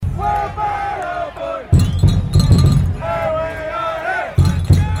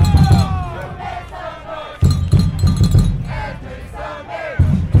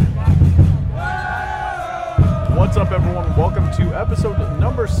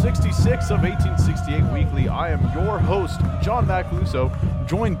66 of 1868 Weekly. I am your host, John Macaluso,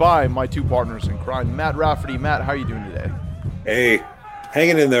 joined by my two partners in crime, Matt Rafferty. Matt, how are you doing today? Hey,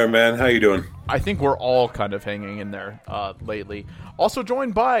 hanging in there, man. How you doing? I think we're all kind of hanging in there lately. Also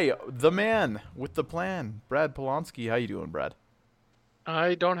joined by the man with the plan, Brad Polanski. How you doing, Brad?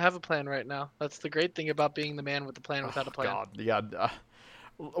 I don't have a plan right now. That's the great thing about being the man with the plan without a plan. God, yeah.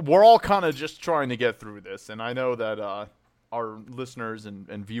 We're all kind of just trying to get through this, and I know that our listeners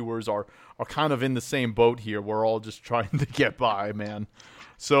and viewers are kind of in the same boat here. We're all just trying to get by, man.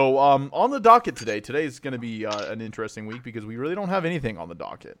 So on the docket today is going to be an interesting week because we really don't have anything on the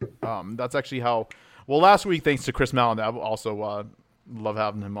docket. That's actually how – well, last week, thanks to Chris Malinab, also love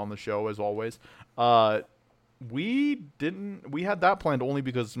having him on the show as always. We had that planned only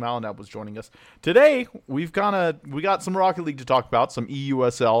because Malinab was joining us. Today, we got some Rocket League to talk about, some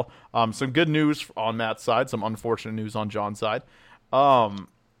eUSL, some good news on Matt's side, some unfortunate news on John's side. But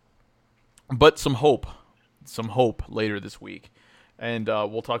some hope later this week. And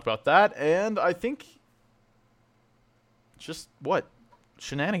we'll talk about that. And I think just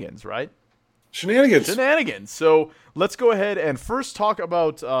shenanigans, right? Shenanigans. So let's go ahead and first talk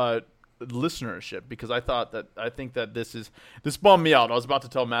about listenership, because I think that this bummed me out. I was about to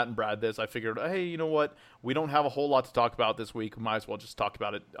tell Matt and Brad this. I figured, hey, you know what? We don't have a whole lot to talk about this week. Might as well just talk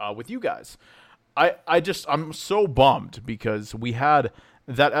about it with you guys. I'm so bummed because we had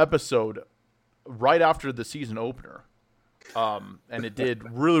that episode right after the season opener. And it did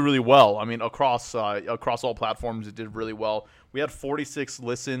really, really well. I mean, across all platforms, it did really well. We had 46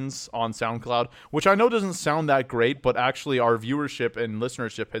 listens on SoundCloud, which I know doesn't sound that great, but actually our viewership and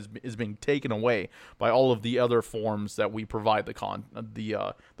listenership is being taken away by all of the other forms that we provide the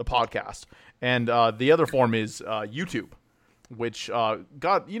podcast. And the other form is YouTube, which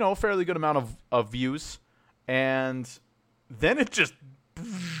got a fairly good amount of views, and then it just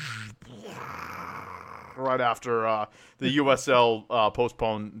right after the USL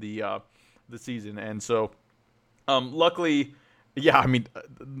postponed the season. And so luckily, yeah, I mean,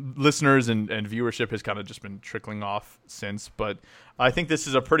 listeners and viewership has kind of just been trickling off since. But I think this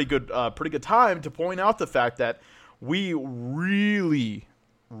is a pretty good time to point out the fact that we really,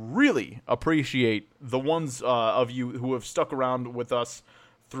 really appreciate the ones of you who have stuck around with us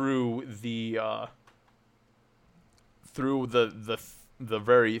through the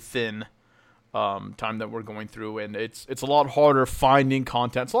very thin time that we're going through, and it's a lot harder finding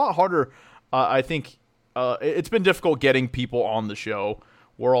content. It's a lot harder. I think it's been difficult getting people on the show.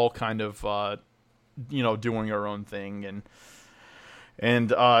 We're all kind of doing our own thing, and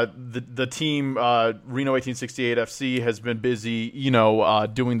the team Reno 1868 FC has been busy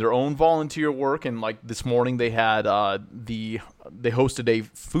doing their own volunteer work, and like this morning they had they hosted a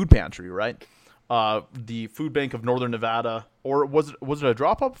food pantry, right? The Food Bank of Northern Nevada, or was it a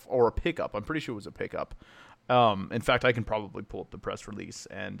drop-off or a pickup? I'm pretty sure it was a pickup. In fact, I can probably pull up the press release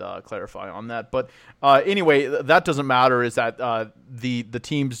and clarify on that. But anyway, that doesn't matter. Is that the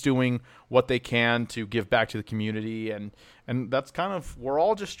team's doing what they can to give back to the community, and that's kind of, we're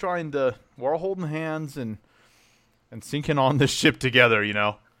all holding hands and sinking on this ship together,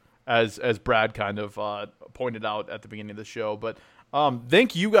 as Brad kind of pointed out at the beginning of the show. But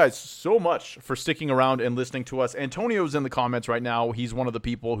thank you guys so much for sticking around and listening to us. Antonio's in the comments right now. He's one of the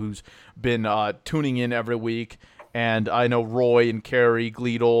people who's been tuning in every week. And I know Roy and Carrie,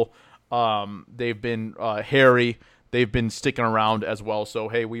 Gleedle, they've been Harry. They've been sticking around as well. So,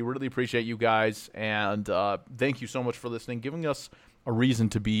 hey, we really appreciate you guys. And thank you so much for listening, giving us a reason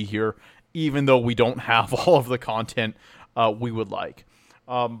to be here, even though we don't have all of the content we would like.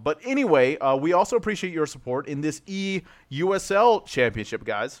 But anyway, we also appreciate your support in this eUSL championship,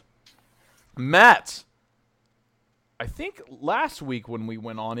 guys. Matt, I think last week when we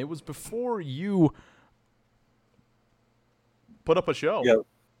went on, it was before you put up a show.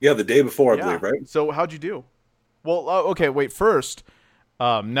 Yeah, the day before, I believe, right? So how'd you do? Well, okay, wait, first,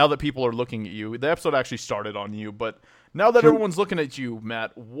 now that people are looking at you, the episode actually started on you, but now that everyone's looking at you,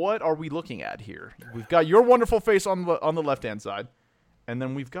 Matt, what are we looking at here? We've got your wonderful face on the left-hand side. And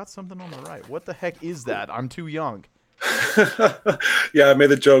then we've got something on the right. What the heck is that? I'm too young. Yeah, I made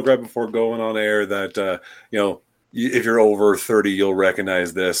the joke right before going on air that, if you're over 30, you'll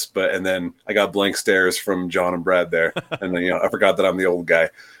recognize this. And then I got blank stares from John and Brad there. And then, I forgot that I'm the old guy.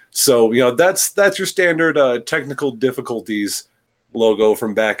 So, that's your standard technical difficulties logo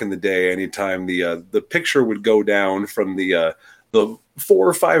from back in the day. Anytime the picture would go down from the 4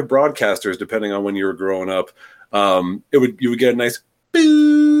 or 5 broadcasters, depending on when you were growing up, you would get a nice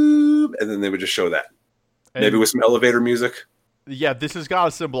boom, and then they would just show that. Maybe with some elevator music. Yeah, this has got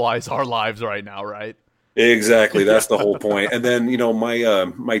to symbolize our lives right now, right? Exactly. Yeah. That's the whole point. And then,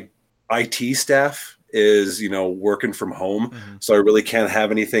 my IT staff is, working from home. Mhm. So I really can't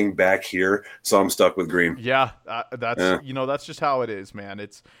have anything back here. So I'm stuck with green. Yeah, Yeah. that's just how it is, man.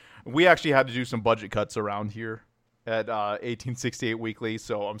 We actually had to do some budget cuts around here at 1868 Weekly,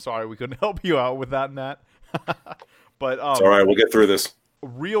 so I'm sorry we couldn't help you out with that, Matt. But It's all right. We'll get through this.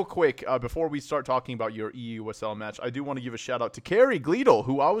 real quick, before we start talking about your eUSL match, I do want to give a shout out to Carrie Gleedle,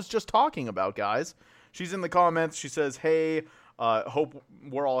 who I was just talking about, guys. She's in the comments. She says, "Hey, hope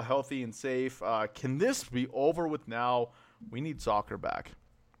we're all healthy and safe. Can this be over with now? We need soccer back."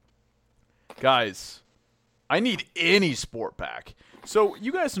 Guys, I need any sport back. So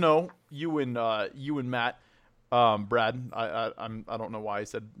you guys know, you and Matt, Brad. I don't know why I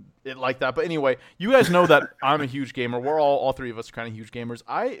said it like that, but anyway, you guys know that I'm a huge gamer. We're all three of us are kind of huge gamers.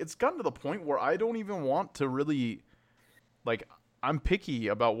 It's gotten to the point where I don't even want to really, like, I'm picky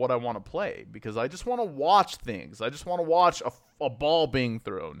about what I want to play because I just want to watch things. I just want to watch a ball being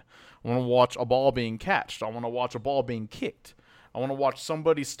thrown. I want to watch a ball being catched. I want to watch a ball being kicked. I want to watch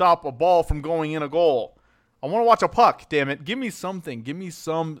somebody stop a ball from going in a goal. I want to watch a puck, damn it. Give me something. Give me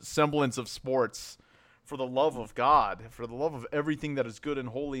some semblance of sports. For the love of God, for the love of everything that is good and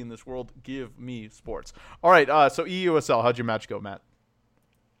holy in this world, give me sports. All right, so eUSL, how'd your match go, Matt?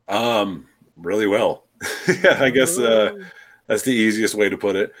 Really well. Yeah, I guess that's the easiest way to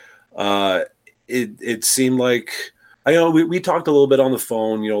put it. It seemed like I know we talked a little bit on the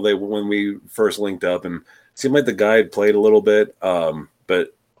phone. When we first linked up, and it seemed like the guy had played a little bit,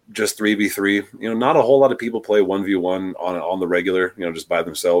 but just 3v3. Not a whole lot of people play 1v1 on the regular. Just by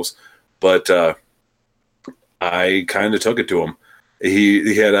themselves, but. I kind of took it to him.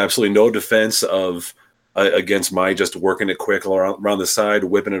 He had absolutely no defense against my just working it quick around the side,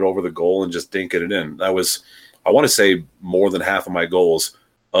 whipping it over the goal, and just dinking it in. That was, I want to say, more than half of my goals,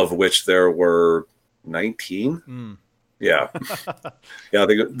 of which there were 19. Yeah, yeah. I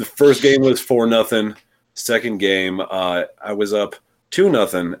think the first game was 4-0. Second game, I was up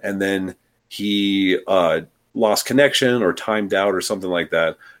 2-0, and then he lost connection or timed out or something like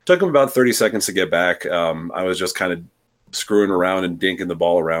that. Took him about 30 seconds to get back. I was just kind of screwing around and dinking the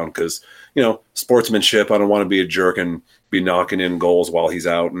ball around because, sportsmanship. I don't want to be a jerk and be knocking in goals while he's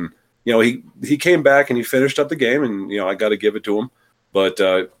out. And, he came back and he finished up the game, and, I got to give it to him. But,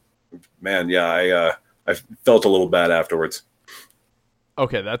 man, yeah, I felt a little bad afterwards.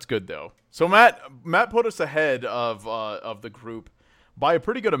 Okay, that's good, though. So Matt put us ahead of the group by a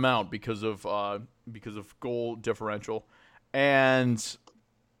pretty good amount because of goal differential, and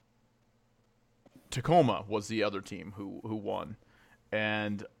Tacoma was the other team who won,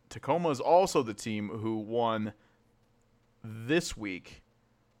 and Tacoma is also the team who won this week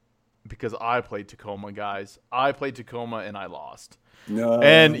because I played Tacoma, guys. I played Tacoma and I lost. No.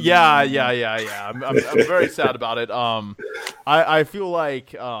 And yeah. I'm very sad about it. I feel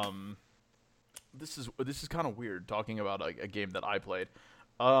like this is kind of weird talking about a game that I played.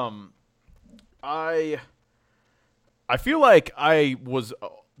 I feel like I was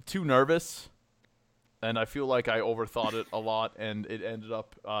too nervous, and I feel like I overthought it a lot, and it ended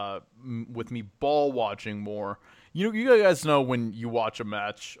up with me ball watching more. You guys know when you watch a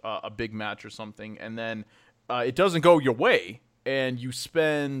match, a big match or something, and then it doesn't go your way, and you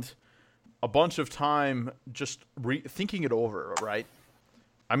spend a bunch of time just thinking it over, right?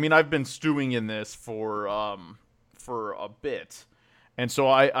 I mean, I've been stewing in this for a bit. And so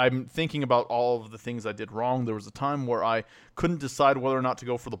I'm thinking about all of the things I did wrong. There was a time where I couldn't decide whether or not to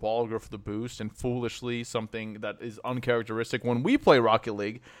go for the ball or go for the boost. And foolishly, something that is uncharacteristic, when we play Rocket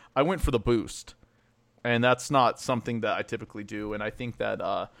League, I went for the boost. And that's not something that I typically do. And I think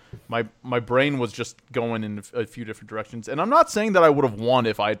that my brain was just going in a few different directions. And I'm not saying that I would have won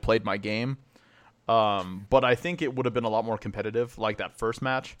if I had played my game. But I think it would have been a lot more competitive, like that first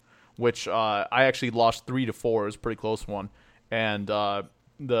match, which I actually lost 3-4. It was a pretty close one. And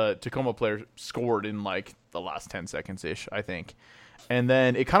the Tacoma player scored in like the last 10 seconds ish, I think. And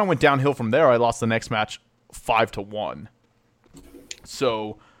then it kind of went downhill from there. I lost the next match 5-1.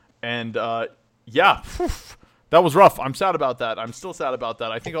 So, and yeah, that was rough. I'm sad about that. I'm still sad about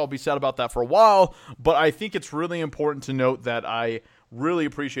that. I think I'll be sad about that for a while. But I think it's really important to note that I really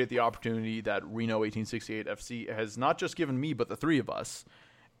appreciate the opportunity that Reno 1868 FC has not just given me, but the three of us.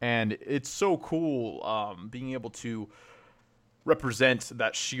 And it's so cool being able to represent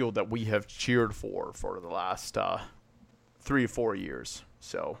that shield that we have cheered for the last 3 or 4 years.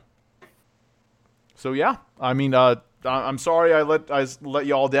 So yeah. I mean, I'm sorry I let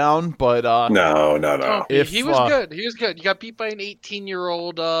y'all down, but No. Oh, he was good. He was good. You got beat by an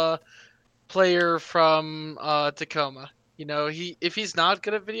 18-year-old player from Tacoma. if he's not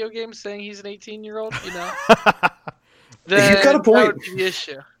good at video games, saying he's an 18-year-old, He's got a that point. would be the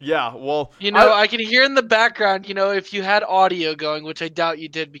issue. Yeah, well, I can hear in the background, if you had audio going, which I doubt you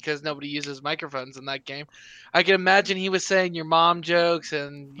did because nobody uses microphones in that game, I can imagine he was saying your mom jokes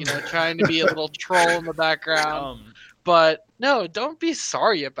and, trying to be a little troll in the background. But no, don't be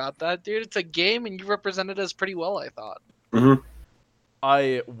sorry about that, dude. It's a game and you represented us pretty well, I thought. Mm-hmm.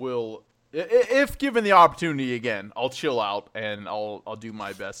 I will, if given the opportunity again, I'll chill out and I'll do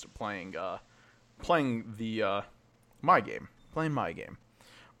my best at playing my game.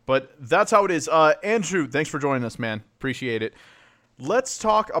 But that's how it is. Andrew, thanks for joining us, man. Appreciate it. Let's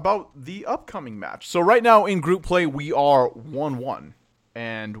talk about the upcoming match. So right now in group play, we are 1-1,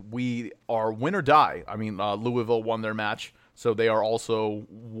 and we are win or die. I mean, Louisville won their match, so they are also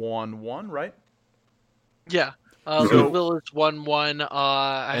 1-1, right? Yeah. Louisville is 1-1.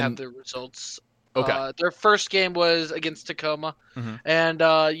 I have the results. Okay. Their first game was against Tacoma. Mm-hmm. And,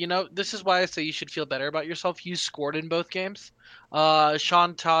 this is why I say you should feel better about yourself. You scored in both games.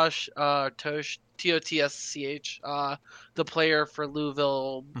 Sean Tosh, T-O-T-S-C-H, the player for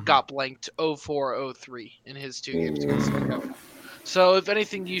Louisville, got blanked 0-4-0-3 in his 2 games against Tacoma. So, if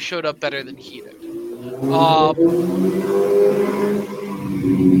anything, you showed up better than he did.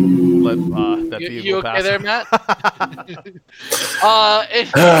 Let that vehicle you okay pass. there, Matt?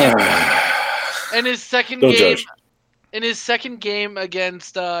 In his second Don't game, judge. in his second game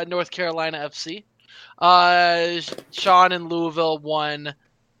against North Carolina FC, Sean and Louisville won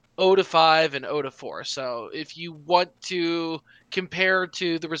 0-5 and 0-4. So if you want to compare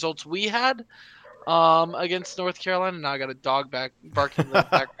to the results we had against North Carolina, now I got a dog barking in the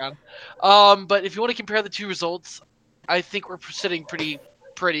background. But if you want to compare the 2 results, I think we're sitting pretty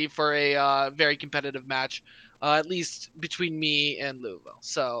for a very competitive match. At least between me and Louisville.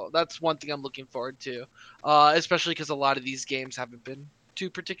 So that's one thing I'm looking forward to, especially because a lot of these games haven't been too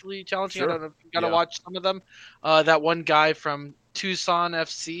particularly challenging. Sure. I don't know if you got to watch some of them. That one guy from Tucson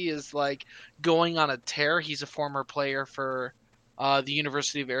FC is like going on a tear. He's a former player for the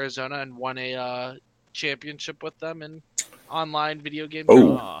University of Arizona and won a championship with them in online video game.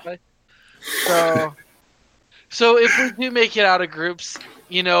 Play. So if we do make it out of groups,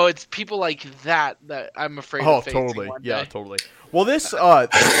 it's people like that I'm afraid of facing totally. one Yeah, day. totally. Well, this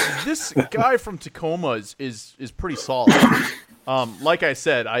this guy from Tacoma is pretty solid. Like I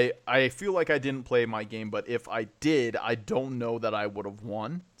said, I feel like I didn't play my game, but if I did, I don't know that I would have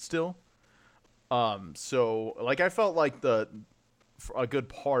won still. So like I felt like a good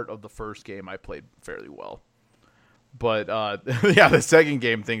part of the first game I played fairly well. But yeah, the second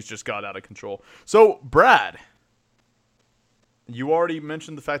game things just got out of control. So Brad, you already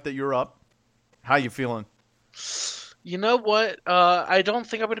mentioned the fact that you're up. How you feeling? You know what? I don't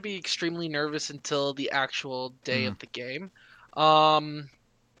think I'm going to be extremely nervous until the actual day of the game. And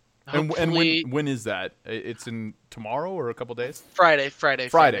when is that? It's in tomorrow or a couple days? Friday.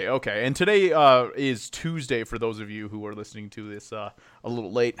 Okay. And today is Tuesday for those of you who are listening to this a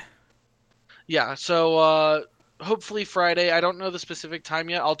little late. Yeah. So hopefully Friday. I don't know the specific time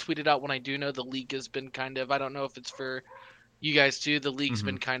yet. Will tweet it out when I do know. The league has been kind of. I don't know if it's for you guys too. The league's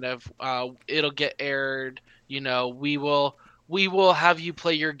been kind of. It'll get aired. We will have you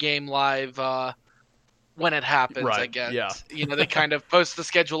play your game live. When it happens, right. I guess. Yeah. They kind of post the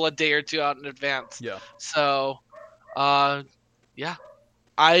schedule a day or two out in advance. Yeah. So, yeah.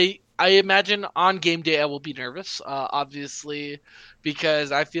 I imagine on game day I will be nervous, obviously,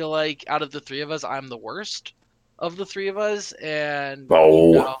 because I feel like out of the 3 of us, I'm the worst of the 3 of us, and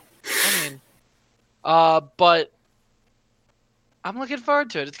but I'm looking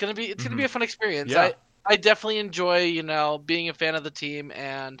forward to it. It's gonna be a fun experience. Yeah. I definitely enjoy being a fan of the team,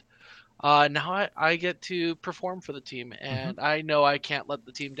 and now I get to perform for the team, and I know I can't let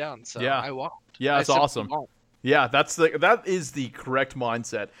the team down, so I won't. Yeah, that's awesome. Yeah, that is the correct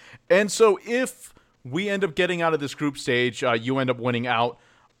mindset. And so if we end up getting out of this group stage, you end up winning out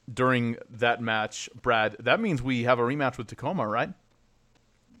during that match, Brad, that means we have a rematch with Tacoma, right?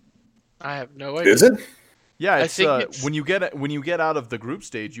 I have no idea. Is it? Yeah, it's when you get out of the group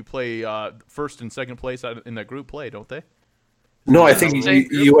stage, you play first and second place in that group play, don't they? No, I think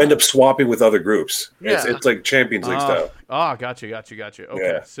you end up swapping with other groups. Yeah. It's like Champions League style. Gotcha. Okay,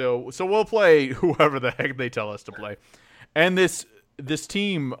 Yeah. so we'll play whoever the heck they tell us to play, and this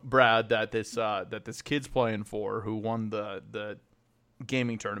team, Brad, that this kid's playing for, who won the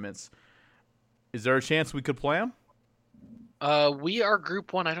gaming tournaments. Is there a chance we could play him? We are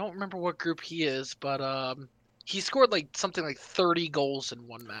Group 1. I don't remember what group he is, but he scored something like 30 goals in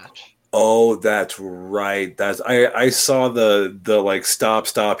one match. Oh, that's right. I saw the like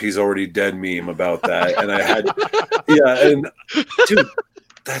stop, he's already dead meme about that, and I had yeah, and dude,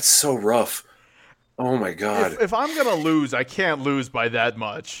 that's so rough. Oh my god. If I'm gonna lose, I can't lose by that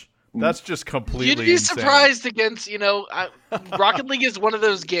much. That's just You'd completely be insane. surprised against, Rocket League is one of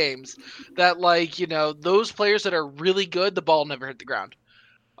those games that, like, those players that are really good, the ball never hit the ground.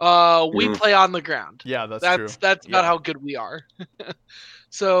 We play on the ground. Yeah, that's true. That's Yeah. not how good we are.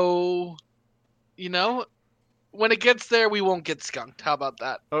 So, when it gets there, we won't get skunked. How about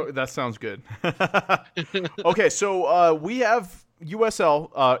that? Oh, that sounds good. Okay, so we have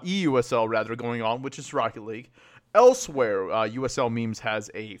USL, eUSL rather, going on, which is Rocket League. Elsewhere, USL Memes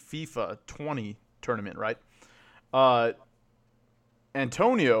has a FIFA 20 tournament, right?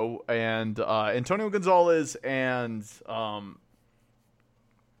 Antonio Gonzalez and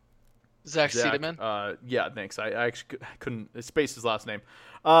Zach Siedemann. Yeah, thanks. I actually couldn't space his last name.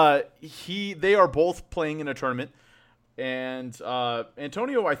 They are both playing in a tournament. And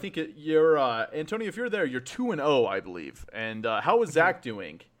Antonio, I think Antonio, if you're there, you're 2-0, I believe. And how is Zach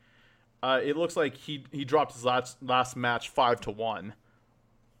doing? It looks like he dropped his last match 5-1.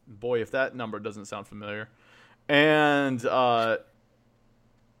 Boy, if that number doesn't sound familiar. And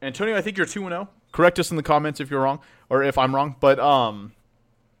Antonio, I think you're 2-0. Correct us in the comments if you're wrong or if I'm wrong. But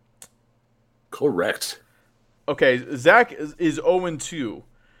correct. Okay, Zach is 0-2.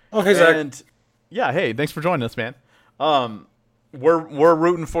 Okay, Zach. And yeah, hey, thanks for joining us, man. We're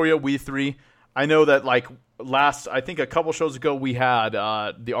rooting for you, we three. I know that I think a couple shows ago we had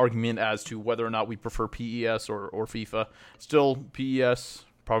the argument as to whether or not we prefer PES or FIFA. Still PES,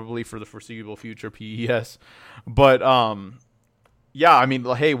 probably for the foreseeable future PES. But yeah, I mean,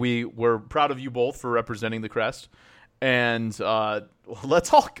 hey, we're proud of you both for representing the crest. And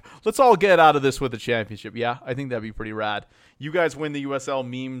let's all get out of this with a championship. Yeah, I think that'd be pretty rad. You guys win the USL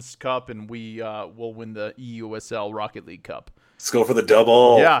Memes Cup, and we will win the eUSL Rocket League Cup. Let's go for the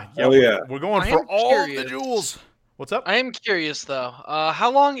double. Yeah. Oh, yeah. We're going for all the jewels. What's up? I am curious though.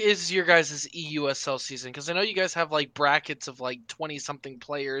 How long is your guys' eUSL season? Because I know you guys have like brackets of like 20-something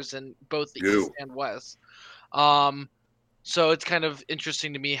players in both the East and West. So it's kind of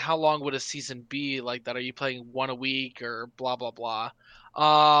interesting to me. How long would a season be like that? Are you playing one a week or blah blah blah?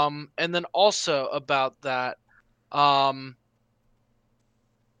 And then also about that,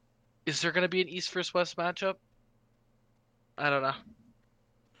 is there going to be an East versus West matchup? I don't know.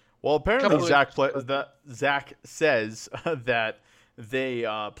 Well, apparently Zach says that they're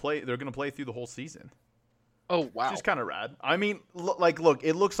going to play through the whole season. Oh wow, which is kind of rad. I mean, look,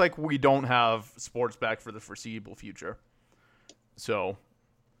 it looks like we don't have sports back for the foreseeable future. So,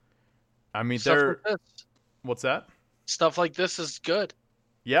 I mean, what's that? Stuff like this is good.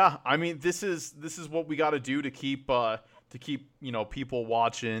 Yeah, I mean, this is what we got to do to keep people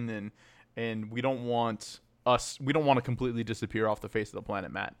watching, and we don't want to completely disappear off the face of the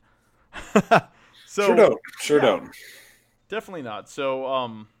planet, Matt. So sure don't. Definitely not.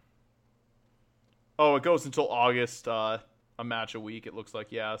 So it goes until August, a match a week, it looks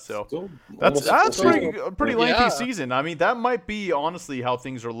like. Yeah, so that's a pretty lengthy season. I mean, that might be honestly how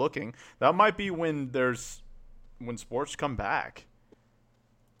things are looking. That might be when sports come back.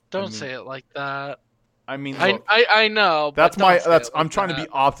 Don't say it like that. I mean, look, I know. I'm trying to be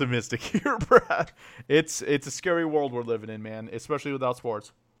optimistic here, Brad. It's a scary world we're living in, man, especially without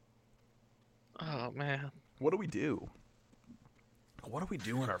sports. Oh man. What do we do? What do we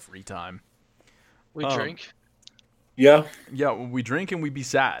do in our free time? We drink. Yeah. Yeah, we drink and we be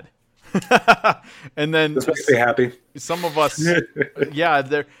sad. And then this makes me happy. Some of us, yeah,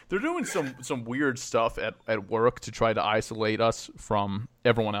 they're doing some weird stuff at work to try to isolate us from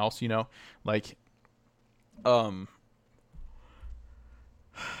everyone else. Like,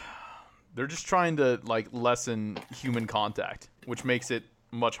 they're just trying to lessen human contact, which makes it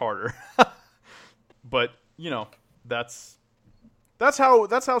much harder. But that's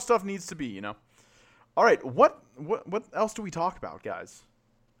how stuff needs to be. All right, what else do we talk about, guys?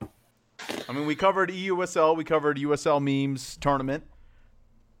 I mean, we covered eUSL, we covered USL Memes tournament,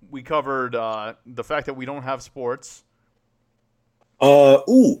 we covered the fact that we don't have sports.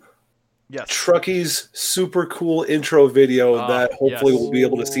 Yes. Trucky's super cool intro video that hopefully we'll be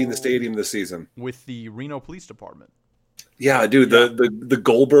able to see in the stadium this season with the Reno Police Department. Yeah, dude, the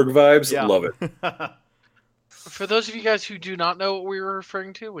Goldberg vibes, love it. For those of you guys who do not know what we were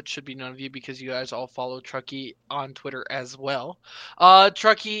referring to, which should be none of you because you guys all follow Trucky on Twitter as well,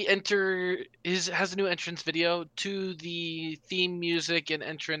 Trucky has a new entrance video to the theme music and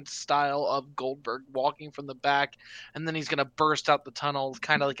entrance style of Goldberg walking from the back, and then he's going to burst out the tunnel,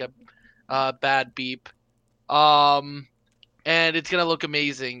 kind of like a bad beep. and it's gonna look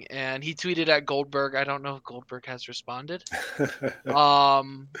amazing. And he tweeted at Goldberg. I don't know if Goldberg has responded.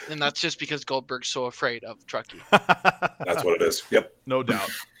 And that's just because Goldberg's so afraid of Truckee. That's what it is. Yep. No doubt.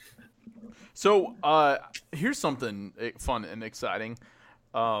 So here's something fun and exciting.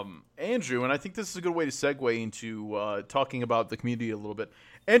 Andrew, and I think this is a good way to segue into talking about the community a little bit.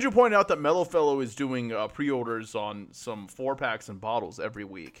 Andrew pointed out that Mellow Fellow is doing pre-orders on some 4-packs and bottles every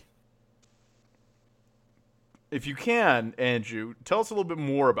week. If you can, Andrew, tell us a little bit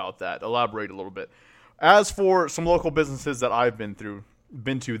more about that. Elaborate a little bit. As for some local businesses that I've been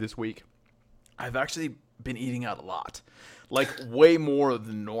to this week, I've actually been eating out a lot. Like, way more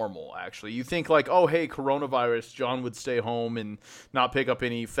than normal, actually. You think, like, oh, hey, coronavirus, John would stay home and not pick up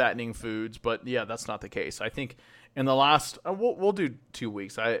any fattening foods. But, yeah, that's not the case. I think in the last, we'll do 2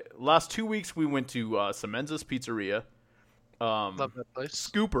 weeks. Last 2 weeks, we went to Semenza's Pizzeria. Love that place.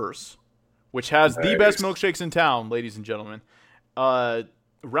 Scoopers, which has the best milkshakes in town, ladies and gentlemen.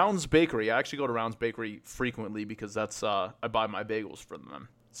 Rounds Bakery. I actually go to Rounds Bakery frequently because that's I buy my bagels from them.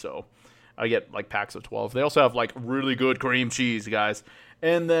 So I get like packs of 12. They also have like really good cream cheese, guys.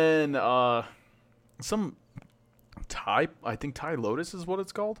 And then some Thai, I think Thai Lotus is what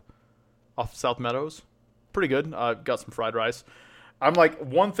it's called, off South Meadows. Pretty good. Got some fried rice. I'm like,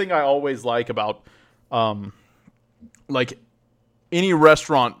 one thing I always like about like any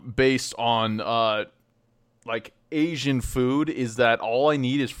restaurant based on like Asian food is that all I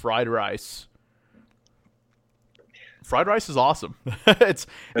need is fried rice. Fried rice is awesome. It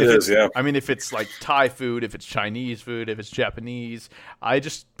is, yeah. I mean, if it's like Thai food, if it's Chinese food, if it's Japanese,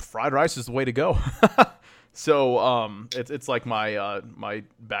 fried rice is the way to go. So it's like my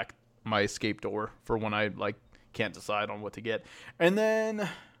my escape door for when I like can't decide on what to get. And then,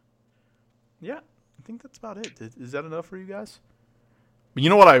 yeah, I think that's about it. Is that enough for you guys? But you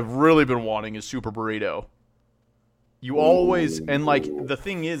know what I've really been wanting is Super Burrito. You always, and like the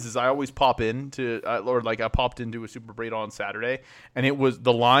thing is I always pop into, or like I popped into a Super Burrito on Saturday, and it was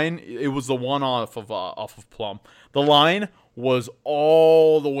the line. It was the one off of Plum. The line was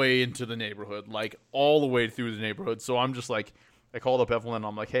all the way into the neighborhood, like all the way through the neighborhood. So I'm just like, I called up Evelyn.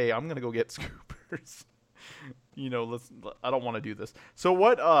 I'm like, hey, I'm gonna go get Scoopers. I don't want to do this. So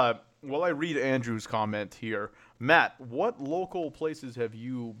what? While I read Andrew's comment here, Matt, what local places have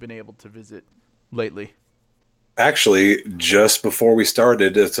you been able to visit lately? Actually, just before we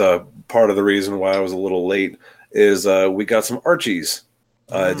started, it's part of the reason why I was a little late is we got some Archies.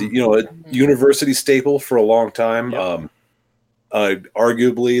 A university staple for a long time. Yep.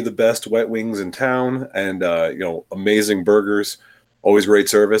 Arguably the best wet wings in town, and amazing burgers, always great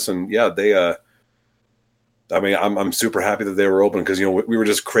service, and yeah, they. I mean, I'm super happy that they were open because we were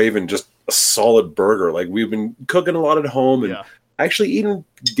just craving just a solid burger. Like we've been cooking a lot at home and actually eating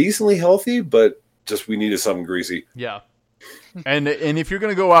decently healthy, but just we needed something greasy. Yeah, and if you're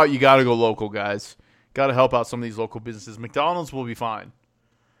gonna go out, you got to go local, guys. Got to help out some of these local businesses. McDonald's will be fine.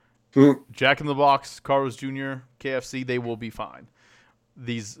 Jack in the Box, Carl's Jr., KFC, they will be fine.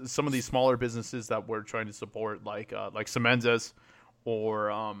 Some of these smaller businesses that we're trying to support, like Semenza's, or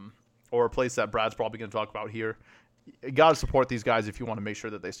a place that Brad's probably going to talk about here. You got to support these guys if you want to make sure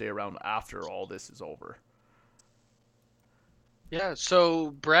that they stay around after all this is over. Yeah,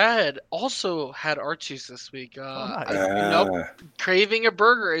 so Brad also had Archie's this week. Craving a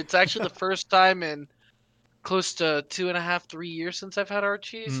burger. It's actually the first time in close to 2.5, 3 years since I've had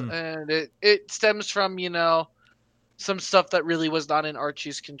Archie's, and it stems from some stuff that really was not in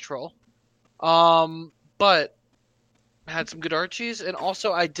Archie's control. But I had some good Archies, and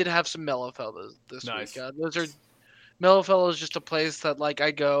also I did have some Mellow Fellows this week. Those are Mellow Fellows, just a place that like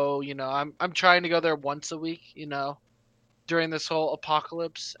I go. I'm trying to go there once a week. During this whole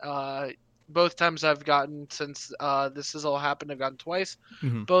apocalypse, both times I've gotten since this has all happened, I've gotten twice.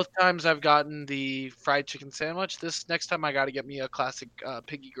 Mm-hmm. Both times I've gotten the fried chicken sandwich. This next time I got to get me a classic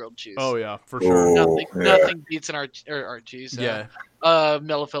piggy grilled cheese. Oh yeah, for sure. Nothing beats an Archie's. Yeah.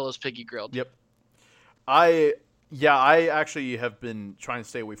 Mellow Fellows piggy grilled. Yep. I actually have been trying to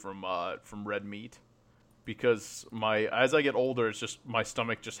stay away from red meat because as I get older, it's just my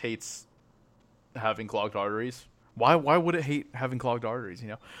stomach just hates having clogged arteries. Why would it hate having clogged arteries,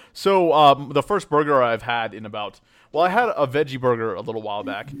 So the first burger I've had in I had a veggie burger a little while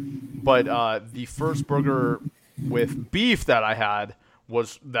back, but the first burger with beef that I had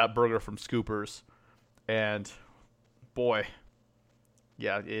was that burger from Scoopers. And boy,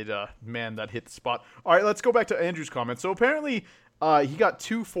 yeah, that hit the spot. All right, let's go back to Andrew's comment. So apparently he got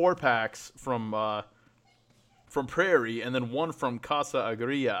 2 4-packs from Prairie and then one from Casa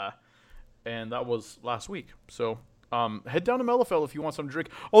Agria. And that was last week. So head down to Mellowfell if you want some drink.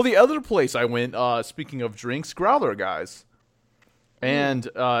 Oh, the other place I went, speaking of drinks, Growler, guys. And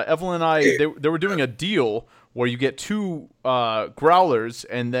Evelyn and I, they were doing a deal where you get 2 growlers,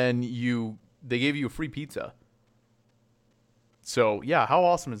 and then they gave you a free pizza. So yeah, how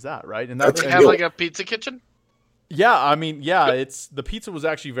awesome is that, right? And They have like a pizza kitchen. Yeah, I mean, yeah, the pizza was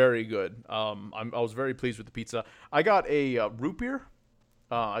actually very good. I was very pleased with the pizza. I got a root beer.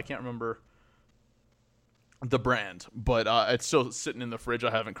 I can't remember the brand, but it's still sitting in the fridge.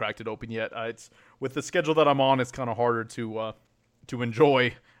 I haven't cracked it open yet. It's with the schedule that I'm on, it's kind of harder to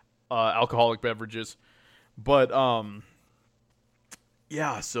enjoy alcoholic beverages. But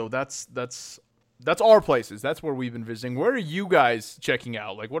yeah, so that's our places. That's where we've been visiting. Where are you guys checking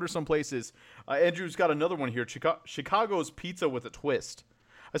out? Like, what are some places? Andrew's got another one here. Chicago's Pizza with a Twist.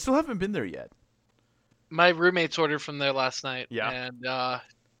 I still haven't been there yet. My roommates ordered from there last night. Yeah. And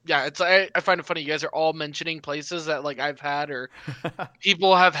yeah, it's I find it funny. You guys are all mentioning places that like I've had or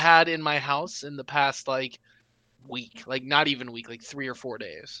people have had in my house in the past like week, like not even week, like 3 or 4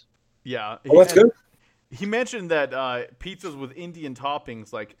 days. Yeah. Oh, that's good. He mentioned that pizzas with Indian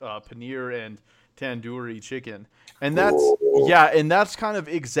toppings like paneer and tandoori chicken, and that's kind of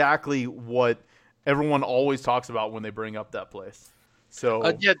exactly what everyone always talks about when they bring up that place.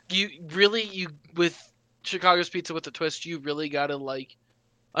 So yeah, you with Chicago's Pizza with a Twist, you really gotta like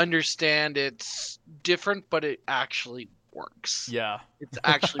understand it's different, but it actually works. Yeah, it's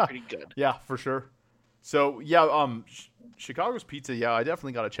actually pretty good. Yeah, for sure. So yeah, Chicago's Pizza, yeah, I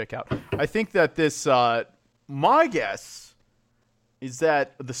definitely got to check out. I think that this, my guess is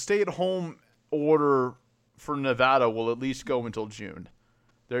that the stay-at-home order for Nevada will at least go until June.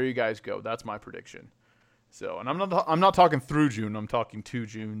 There you guys go. That's my prediction. So, and I'm not talking through June. I'm talking to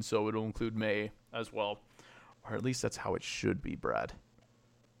June, so it'll include May as well, or at least that's how it should be, Brad.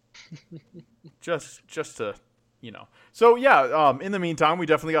 just to, you know. So yeah, in the meantime, we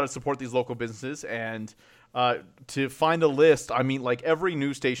definitely got to support these local businesses and. To find a list, I mean, like every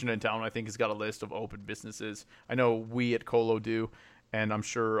news station in town, I think, has got a list of open businesses. I know we at Colo do, and I'm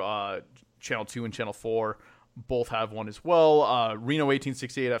sure Channel 2 and Channel 4 both have one as well. Reno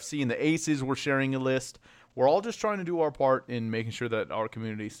 1868 FC and the Aces were sharing a list. We're all just trying to do our part in making sure that our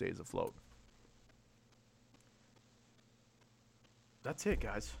community stays afloat. That's it,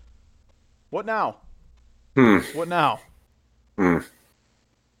 guys. What now? What now?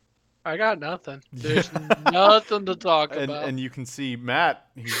 I got nothing. There's nothing to talk about. And you can see Matt.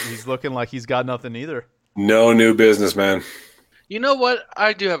 He's looking like he's got nothing either. No new business, man. You know what?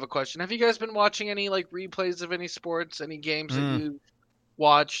 I do have a question. Have you guys been watching any like replays of any sports, any games that you've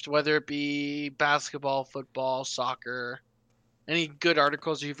watched, whether it be basketball, football, soccer? Any good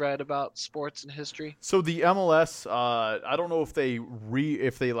articles you've read about sports and history? So the MLS, I don't know if they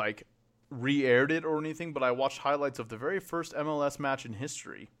re-aired it or anything, but I watched highlights of the very first MLS match in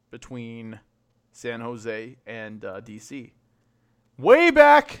history between San Jose and DC. Way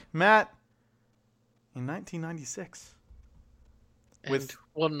back, Matt, in 1996. With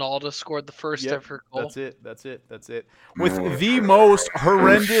Ronaldo scored the first ever goal. That's it. With the most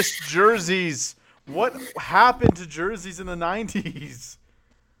horrendous jerseys. What happened to jerseys in the 90s?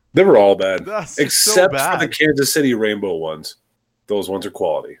 They were all bad. Except so bad. For the Kansas City Rainbow ones. Those ones are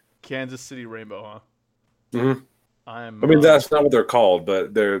quality. Kansas City Rainbow, huh? Mm-hmm. I mean, that's not what they're called,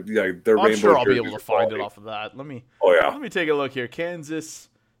 but they're rainbow. I'm sure I'll be able to find it off of that. Let me take a look here. Kansas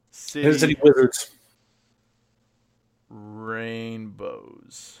City Wizards.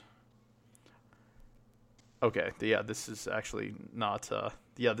 Rainbows. Okay, yeah, this is actually not.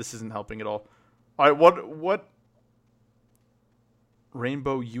 This isn't helping at all. All right, what?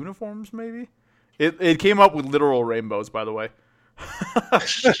 Rainbow uniforms, maybe? It came up with literal rainbows, by the way.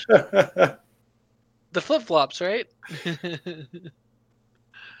 The flip-flops, right?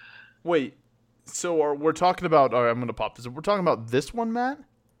 Wait, so we're talking about... All right, I'm going to pop this. We're talking about this one, Matt?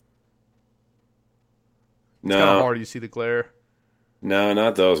 No. It's kind of hard. You see the glare. No,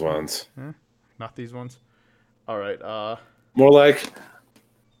 not those ones. Not these ones? All right. More like...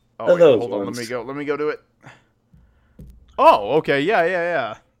 Oh, wait, hold on. Let me go to it. Oh, okay.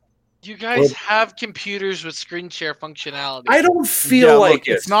 Yeah. You guys have computers with screen share functionality. I don't feel like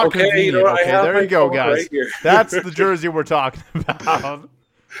it. It's not convenient. Okay, there you go, guys. Right That's the jersey we're talking about.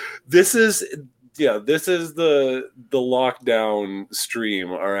 This is the lockdown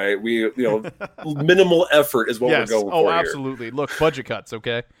stream. All right, minimal effort is what we're going for. Oh, absolutely. Here. Look, budget cuts.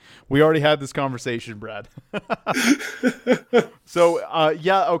 Okay, we already had this conversation, Brad. So,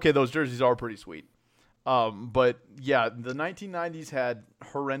 okay, those jerseys are pretty sweet. But yeah, the 1990s had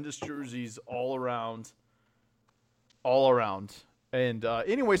horrendous jerseys all around. And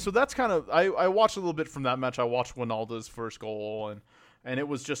anyway, so that's kind of I watched a little bit from that match. I watched Ronaldo's first goal, and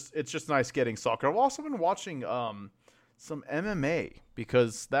it's just nice getting soccer. I've also been watching some MMA,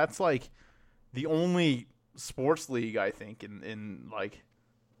 because that's like the only sports league I think in like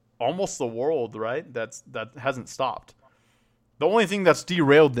almost the world, right? That hasn't stopped. The only thing that's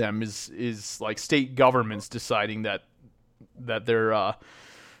derailed them is like state governments deciding that their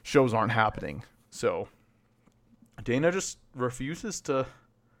shows aren't happening. So Dana just refuses to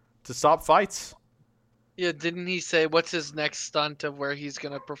stop fights. Yeah, didn't he say what's his next stunt of where he's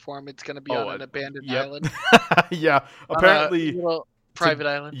gonna perform? It's gonna be on an abandoned island. Yeah, apparently on a little private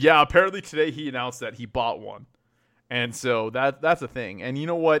island. Yeah, apparently today he announced that he bought one, and so that's a thing. And you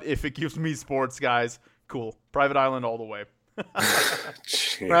know what? If it gives me sports, guys, cool. Private island all the way.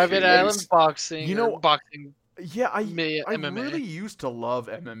 Private island boxing. You know, boxing. Yeah, I MMA. really used to love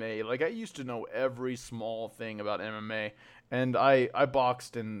MMA. Like I used to know every small thing about MMA, and I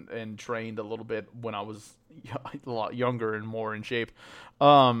boxed and trained a little bit when I was a lot younger and more in shape.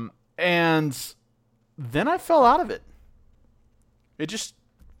 And then I fell out of it. It just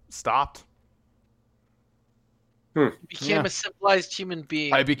stopped. You became a civilized human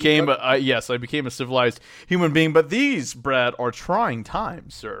being. I became a civilized human being. But these, Brad, are trying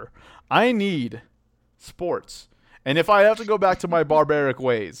times, sir. I need sports, and if I have to go back to my barbaric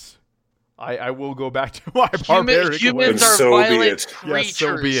ways, I will go back to my barbaric ways. Humans are violent creatures. Yes,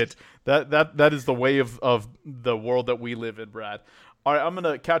 so be it. That is the way of the world that we live in, Brad. All right, I'm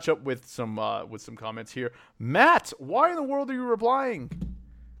gonna catch up with some comments here. Matt, why in the world are you replying?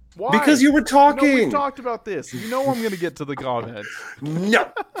 Why? Because you were talking. No, we've talked about this. You know I'm gonna get to the comments.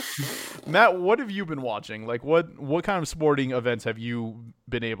 No. Matt, what have you been watching? Like, what kind of sporting events have you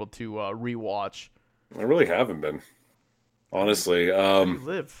been able to rewatch? I really haven't been, honestly.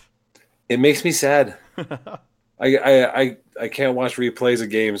 Live. It makes me sad. I can't watch replays of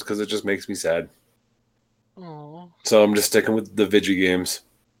games because it just makes me sad. Aww. So I'm just sticking with the Vigi games.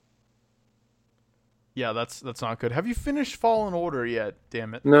 Yeah, that's not good. Have you finished Fallen Order yet?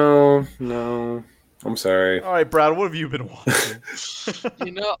 Damn it. No. I'm sorry. All right, Brad, what have you been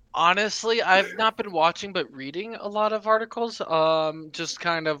watching? Honestly, I've not been watching, but reading a lot of articles. Just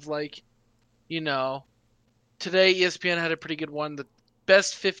kind of like, today ESPN had a pretty good one. The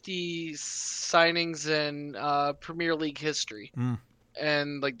best 50 signings in Premier League history.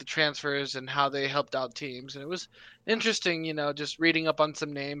 And like the transfers and how they helped out teams. And it was interesting, just reading up on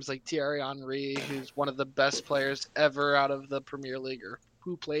some names like Thierry Henry, who's one of the best players ever out of the Premier League, or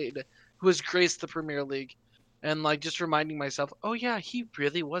who has graced the Premier League. And like just reminding myself, oh yeah, he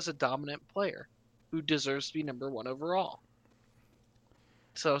really was a dominant player who deserves to be number 1 overall.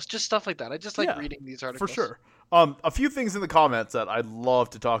 So it's just stuff like that. I just like reading these articles. For sure. A few things in the comments that I'd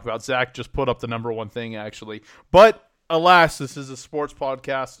love to talk about. Zach just put up the number 1 thing, actually. But alas, this is a sports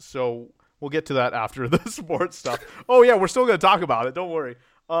podcast, so we'll get to that after the sports stuff. Oh yeah, we're still going to talk about it. Don't worry.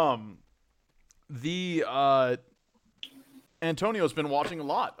 Antonio's been watching a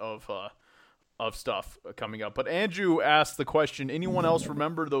lot of stuff coming up. But Andrew asked the question, anyone else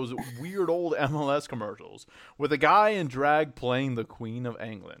remember those weird old MLS commercials with a guy in drag playing the Queen of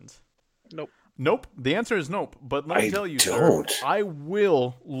England? Nope. The answer is nope. But let me tell you, sir, I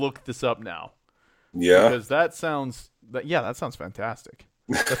will look this up now. Yeah. Because that sounds fantastic.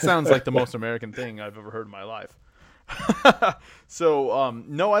 That sounds like the most American thing I've ever heard in my life. So,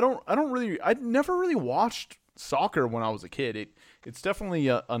 no, I never really watched soccer when I was a kid. It's definitely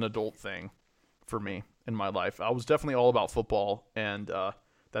an adult thing for me in my life. I was definitely all about football, and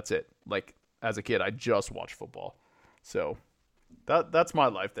that's it. Like, as a kid, I just watched football. So, that's my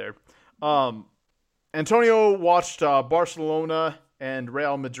life there. Antonio watched Barcelona and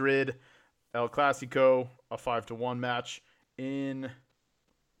Real Madrid El Clasico, a 5-1 match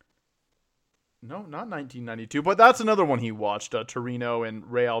not 1992, but that's another one he watched. Torino and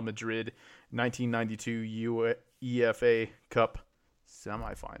Real Madrid, 1992 UEFA Cup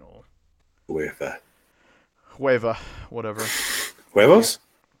semifinal. UEFA, whatever. Huevos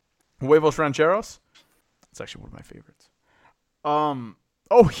Rancheros. It's actually one of my favorites.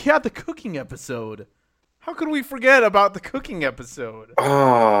 Oh yeah, the cooking episode. How could we forget about the cooking episode?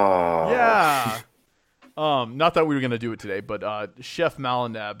 Oh. Yeah. Not that we were going to do it today, but Chef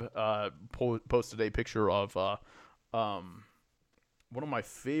Malinab posted a picture of one of my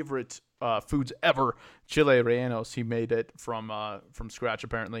favorite foods ever, chile rellenos. He made it from scratch,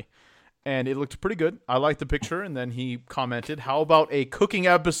 apparently. And it looked pretty good. I liked the picture. And then he commented, how about a cooking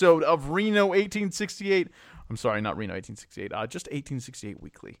episode of Reno 1868? I'm sorry, not Reno 1868. Just 1868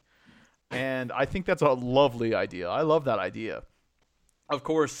 Weekly. And I think that's a lovely idea. I love that idea. Of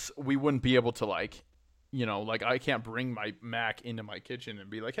course, we wouldn't be able to I can't bring my Mac into my kitchen and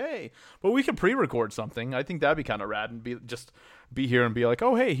be like, hey, but we could pre-record something. I think that'd be kind of rad and be here and be like,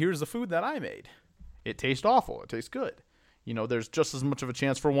 oh, hey, here's the food that I made. It tastes awful. It tastes good. there's just as much of a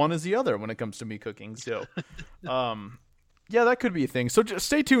chance for one as the other when it comes to me cooking. So, yeah, that could be a thing. So just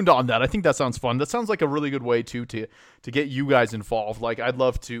stay tuned on that. I think that sounds fun. That sounds like a really good way to get you guys involved. Like, I'd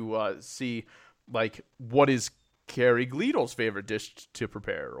love to see, like, what is Carrie Gleedle's favorite dish to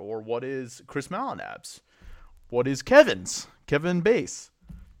prepare, or what is Chris Malinab's, what is Kevin Bass.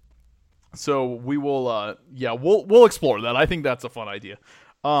 So we will, we'll explore that. I think that's a fun idea.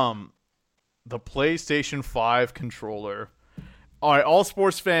 The PlayStation 5 controller. All right, all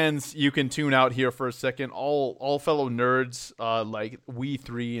sports fans, you can tune out here for a second. All fellow nerds, like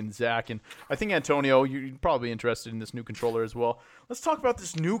We3 and Zach, and I think Antonio, you're probably interested in this new controller as well. Let's talk about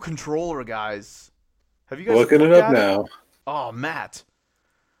this new controller, guys. Have you guys looking it up now? Oh, Matt.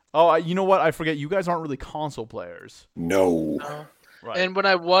 Oh, you know what? I forget. You guys aren't really console players. No. Right. And when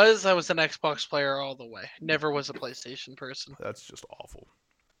I was an Xbox player all the way. Never was a PlayStation person. That's just awful.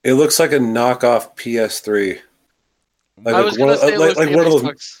 It looks like a knockoff PS3. Like, I was going to say like one of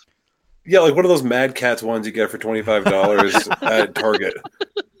those. Yeah, like one of those Mad Cats ones you get for $25 at Target.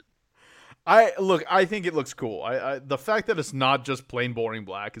 I think it looks cool. The fact that it's not just plain boring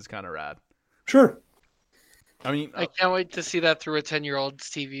black is kind of rad. Sure. I mean, I can't wait to see that through a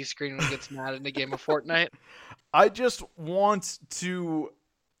 10-year-old's TV screen when it gets mad in a game of Fortnite. I just want to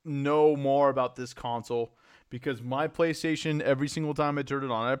know more about this console because my PlayStation, every single time I turn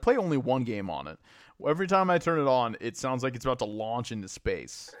it on, I play only one game on it. Every time I turn it on, it sounds like it's about to launch into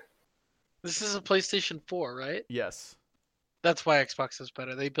space. This is a PlayStation 4, right? Yes. That's why Xbox is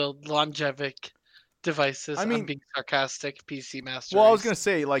better. They build longevic devices. I mean, I'm being sarcastic. PC Master. Well, I was gonna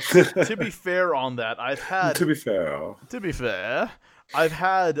say, like, to be fair on that, I've had. To be fair, I've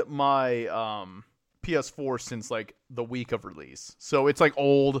had my PS4 since like the week of release, so it's like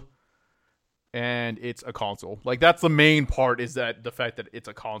old, and it's a console. Like, that's the main part, is that the fact that it's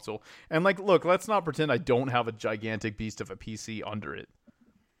a console. And like, look, let's not pretend I don't have a gigantic beast of a PC under it.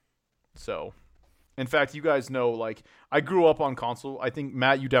 So. In fact, you guys know, like, I grew up on console. I think,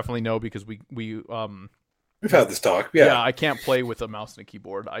 Matt, you definitely know because we've had this talk. Yeah, I can't play with a mouse and a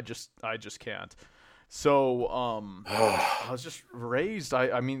keyboard. I just can't. So I was just raised.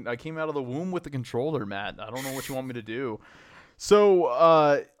 I mean, I came out of the womb with the controller, Matt. I don't know what you want me to do. So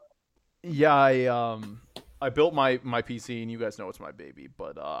I built my PC, and you guys know it's my baby,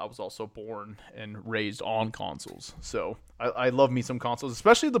 but I was also born and raised on consoles. So I love me some consoles,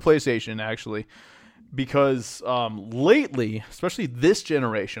 especially the PlayStation, actually. Because lately, especially this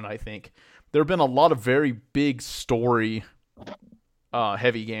generation, I think, there have been a lot of very big story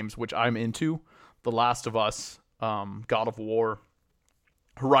heavy games, which I'm into. The Last of Us, God of War,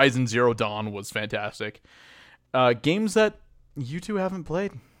 Horizon Zero Dawn was fantastic. Games that you two haven't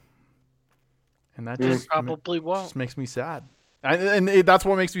played. And that just probably won't. Just makes me sad. And that's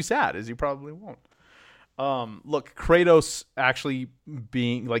what makes me sad, is you probably won't. Look, Kratos actually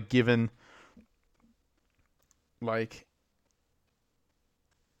being, like, given... like,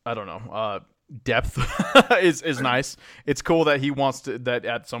 I don't know, depth is nice. It's cool that he wants to, that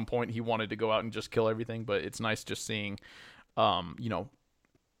at some point he wanted to go out and just kill everything, but it's nice just seeing,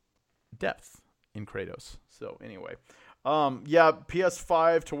 depth in Kratos. So anyway,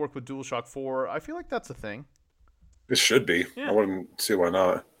 PS5 to work with DualShock 4. I feel like that's a thing. It should be. Yeah. I wouldn't see why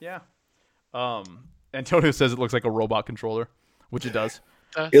not. Yeah. Antonio says it looks like a robot controller, which it does.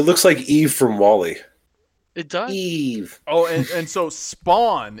 It looks like Eve from WALL-E. It does. Eve. Oh, and so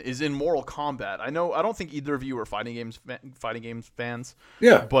Spawn is in Mortal Kombat. I don't think either of you are fighting games fans.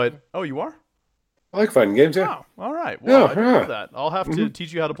 Yeah. But you are? I like fighting games, yeah. Oh, all right. Well, I didn't know that. I'll have to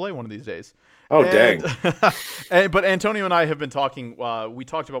teach you how to play one of these days. Oh, dang. But Antonio and I have been talking. We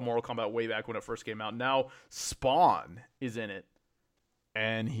talked about Mortal Kombat way back when it first came out. Now Spawn is in it,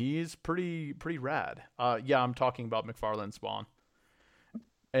 and he's pretty rad. I'm talking about McFarlane's Spawn,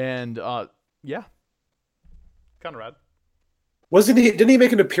 and kind of rad. Didn't he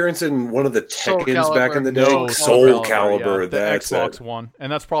make an appearance in one of the Tekkens back in the day? No, Soul Calibur. Yeah, the Xbox One,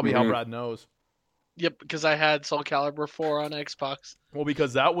 and that's probably how Brad knows. Yep, because I had Soul Calibur 4 on Xbox. Well,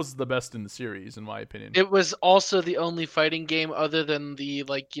 because that was the best in the series, in my opinion. It was also the only fighting game other than the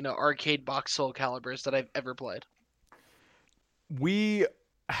arcade box Soul Caliburs that I've ever played. We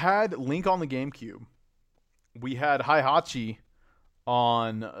had Link on the GameCube. We had Heihachi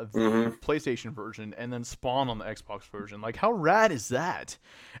on the PlayStation version, and then Spawn on the Xbox version. Like, how rad is that?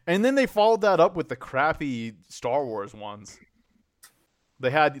 And then they followed that up with the crappy Star Wars ones. They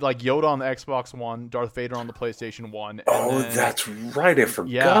had, like, Yoda on the Xbox One, Darth Vader on the PlayStation 1. That's right. I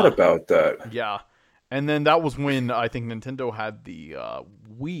forgot about that. Yeah. And then that was when I think Nintendo had the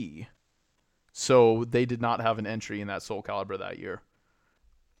Wii. So they did not have an entry in that Soul Calibur that year.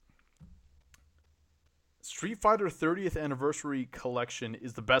 Street Fighter 30th Anniversary Collection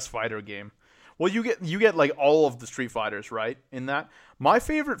is the best fighter game. Well, you get like all of the Street Fighters, right? In that, my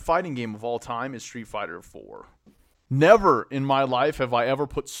favorite fighting game of all time is Street Fighter 4. Never in my life have I ever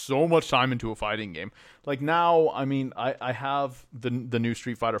put so much time into a fighting game. Like now, I mean, I have the new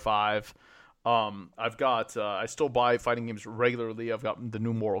Street Fighter 5. I've got I still buy fighting games regularly. I've got the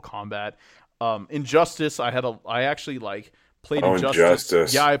new Mortal Kombat. Injustice. I actually like played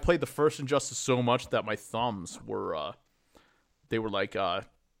Injustice. Yeah, I played the first Injustice so much that my thumbs were they were like calloused.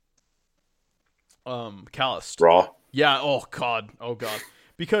 Raw. Yeah. Oh god.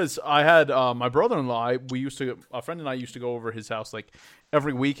 Because I had my brother-in-law. A friend and I used to go over his house like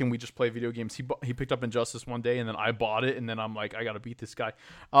every week, and we just play video games. He picked up Injustice one day, and then I bought it, and then I'm like, I gotta beat this guy.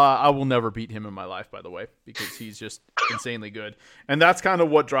 I will never beat him in my life, by the way, because he's just insanely good, and that's kind of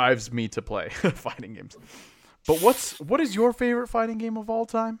what drives me to play fighting games. But what is your favorite fighting game of all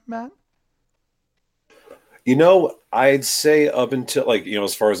time, Matt? You know, I'd say up until like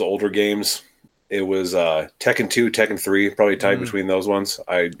as far as the older games. It was Tekken 2, Tekken 3, probably tied between those ones.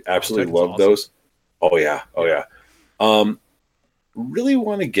 I absolutely loved those. Oh yeah. Really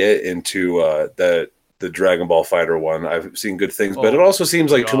want to get into the Dragon Ball Fighter one. I've seen good things, but it also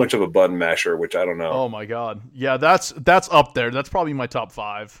seems like too much of a button masher, which I don't know. Oh my god, yeah, that's up there. That's probably my top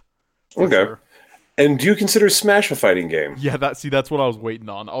 5. Okay. Sure. And do you consider Smash a fighting game? Yeah, that's what I was waiting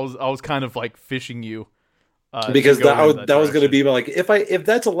on. I was kind of like fishing you. Because that was going to be like if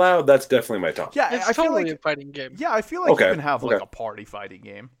that's allowed, that's definitely my top. Yeah, it's I totally feel like a fighting game. Yeah, I feel like you can have like a party fighting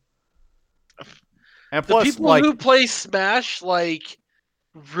game. And plus, the people who play Smash like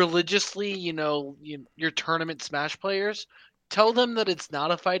religiously, your tournament Smash players, tell them that it's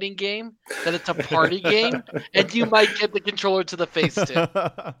not a fighting game, that it's a party game, and you might get the controller to the face too.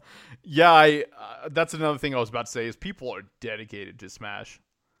 Yeah, that's another thing I was about to say is people are dedicated to Smash,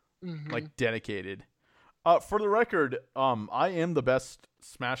 like dedicated. For the record, I am the best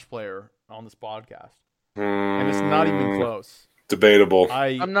Smash player on this podcast, and it's not even close. Debatable.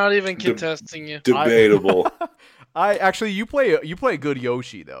 I'm not even contesting you. Debatable. I actually, you play a good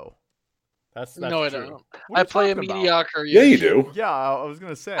Yoshi though. That's no, true. I don't. I play a mediocre Yoshi. Yeah, you do. Yeah, I was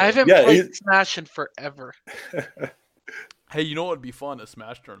gonna say. I haven't played Smash in forever. Hey, you know what would be fun? A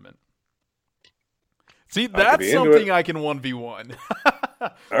Smash tournament. See, that's something I can 1v1. All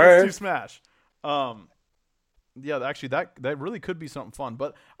Let's right. do Smash. Yeah, actually, that really could be something fun.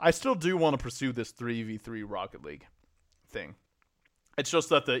 But I still do want to pursue this 3v3 Rocket League thing. It's just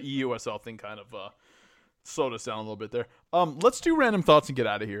that the eUSL thing kind of slowed us down a little bit there. Let's do random thoughts and get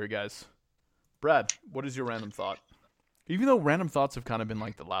out of here, guys. Brad, what is your random thought? Even though random thoughts have kind of been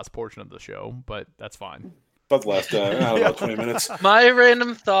like the last portion of the show, but that's fine. About the last, about 20 minutes. My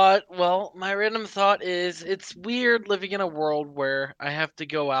random thought is it's weird living in a world where I have to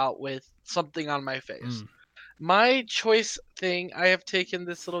go out with something on my face. My choice thing, I have taken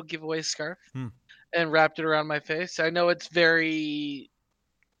this little giveaway scarf and wrapped it around my face. I know it's very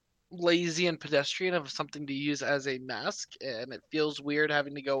lazy and pedestrian of something to use as a mask, and it feels weird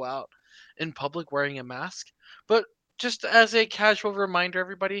having to go out in public wearing a mask. But just as a casual reminder,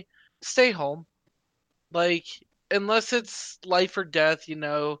 everybody, stay home. Like, unless it's life or death, you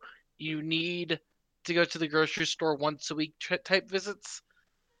need to go to the grocery store once a week type visits.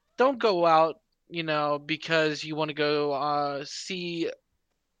 Don't go out, because you want to go see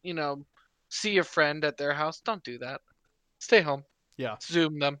a friend at their house. Don't do that. Stay home. Yeah.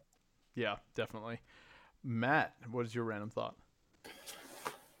 Zoom them. Yeah, definitely. Matt, what is your random thought?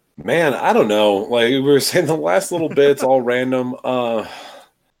 Man, I don't know. Like we were saying, the last little bit's all random.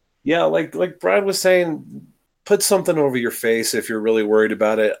 Yeah, like Brad was saying, put something over your face if you're really worried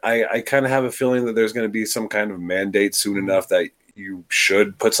about it. I kind of have a feeling that there's going to be some kind of mandate soon enough that you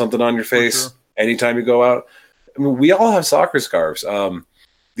should put something on your face anytime you go out. I mean, we all have soccer scarves.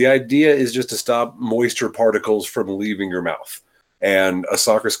 The idea is just to stop moisture particles from leaving your mouth. And a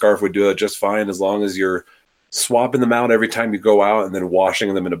soccer scarf would do it just fine as long as you're swapping them out every time you go out and then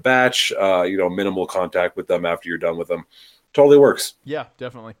washing them in a batch, minimal contact with them after you're done with them. Totally works. Yeah,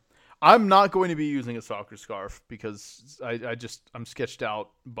 definitely. I'm not going to be using a soccer scarf because I'm sketched out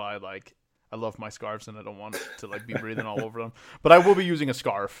by I love my scarves and I don't want to be breathing all over them. But I will be using a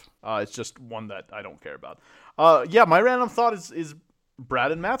scarf. It's just one that I don't care about. Yeah, my random thought is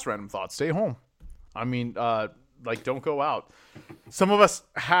Brad and Matt's random thought. Stay home. I mean, don't go out. Some of us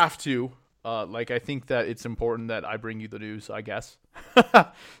have to. I think that it's important that I bring you the news, I guess.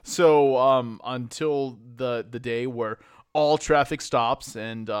 So until the day where all traffic stops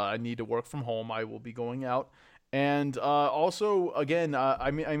and I need to work from home, I will be going out. And also, again,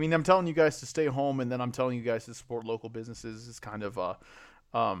 I mean, I'm telling you guys to stay home, and then I'm telling you guys to support local businesses. Is kind of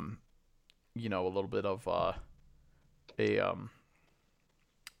a little bit of a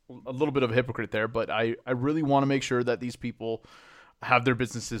little bit of a hypocrite there, but I really want to make sure that these people have their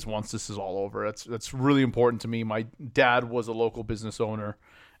businesses once this is all over. That's really important to me. My dad was a local business owner,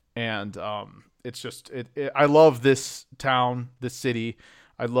 and it's just I love this town, this city.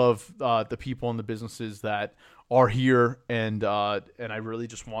 I love the people and the businesses that are here, and I really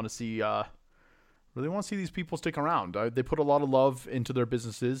just want to see these people stick around. They put a lot of love into their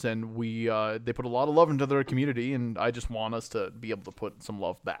businesses, and they put a lot of love into their community, and I just want us to be able to put some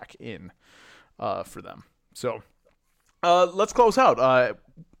love back in for them. So let's close out.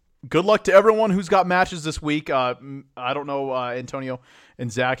 Good luck to everyone who's got matches this week. I don't know, Antonio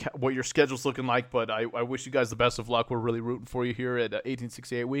and Zach, what your schedule's looking like, but I wish you guys the best of luck. We're really rooting for you here at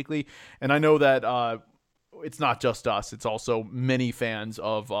 1868 Weekly, and I know that it's not just us. It's also many fans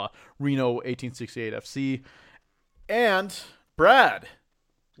of Reno 1868 FC. And Brad,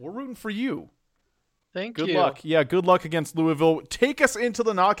 we're rooting for you. Thank you. Good luck. Yeah, good luck against Louisville. Take us into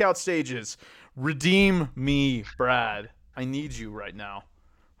the knockout stages. Redeem me, Brad. I need you right now.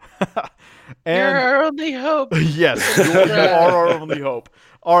 You're our only hope. Yes, you are our only hope.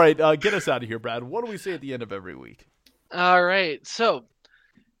 All right, get us out of here, Brad. What do we say at the end of every week? All right, so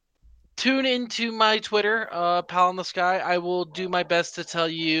tune into my Twitter, Pal in the Sky. I will do my best to tell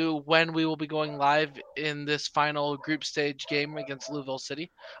you when we will be going live in this final group stage game against Louisville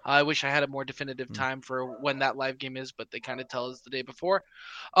City. I wish I had a more definitive time for when that live game is, but they kind of tell us the day before.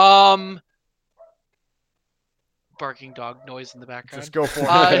 Barking dog noise in the background. Just go for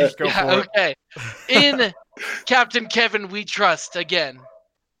it. Just go for it. Okay. In Captain Kevin we trust again.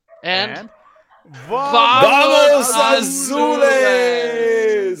 And Vamos Azules!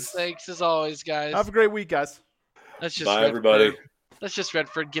 Thanks as always, guys. Have a great week, guys. That's just Bye, everybody. That's just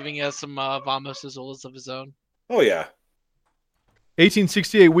Redford giving us some Vamos Azules of his own. Oh, yeah.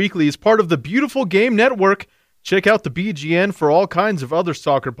 1868 Weekly is part of the Beautiful Game Network. Check out the BGN for all kinds of other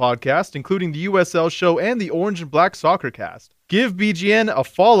soccer podcasts, including the USL Show and the Orange and Black Soccer Cast. Give BGN a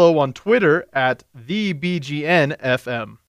follow on Twitter at @TheBGNFM.